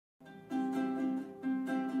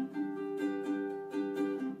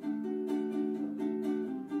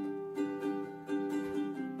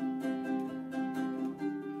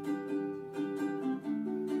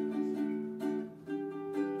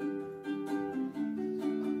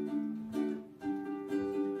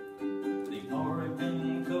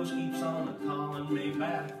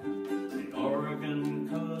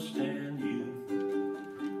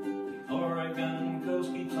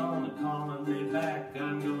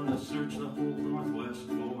gonna search the whole Northwest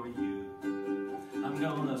for you. I'm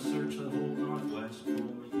gonna search the whole Northwest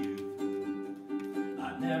for you.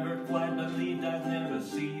 I never quite believed I'd never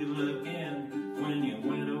see you again when you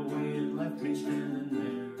went away and left me standing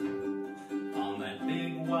there on that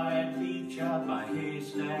big wide beach out by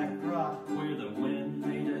Haystack Rock, where the wind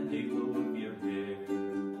made a halo of your hair,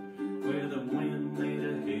 where the wind made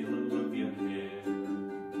a halo of your hair.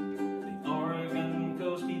 The Oregon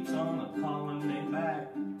coast keeps on calling me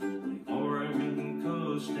back, the Oregon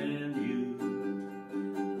coast and you.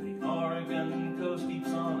 The Oregon coast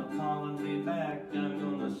keeps on calling me back. I'm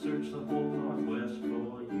gonna search the whole Northwest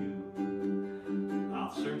for you.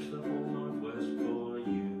 I'll search the whole Northwest for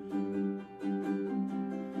you.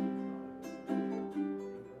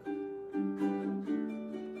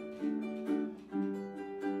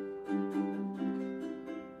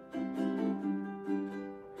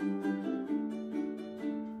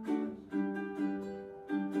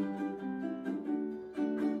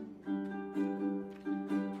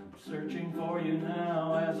 Searching for you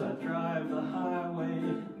now as I drive the highway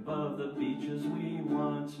above the beaches we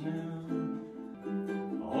once knew,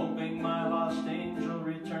 hoping my lost angel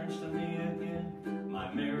returns to me again.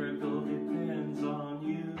 My miracle depends on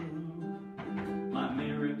you. My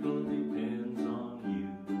miracle depends on you.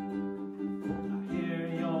 I hear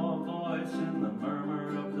your voice in the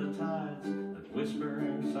murmur of the tides that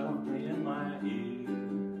whispering softly in my ear,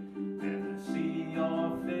 and I see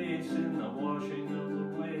your face in the washing of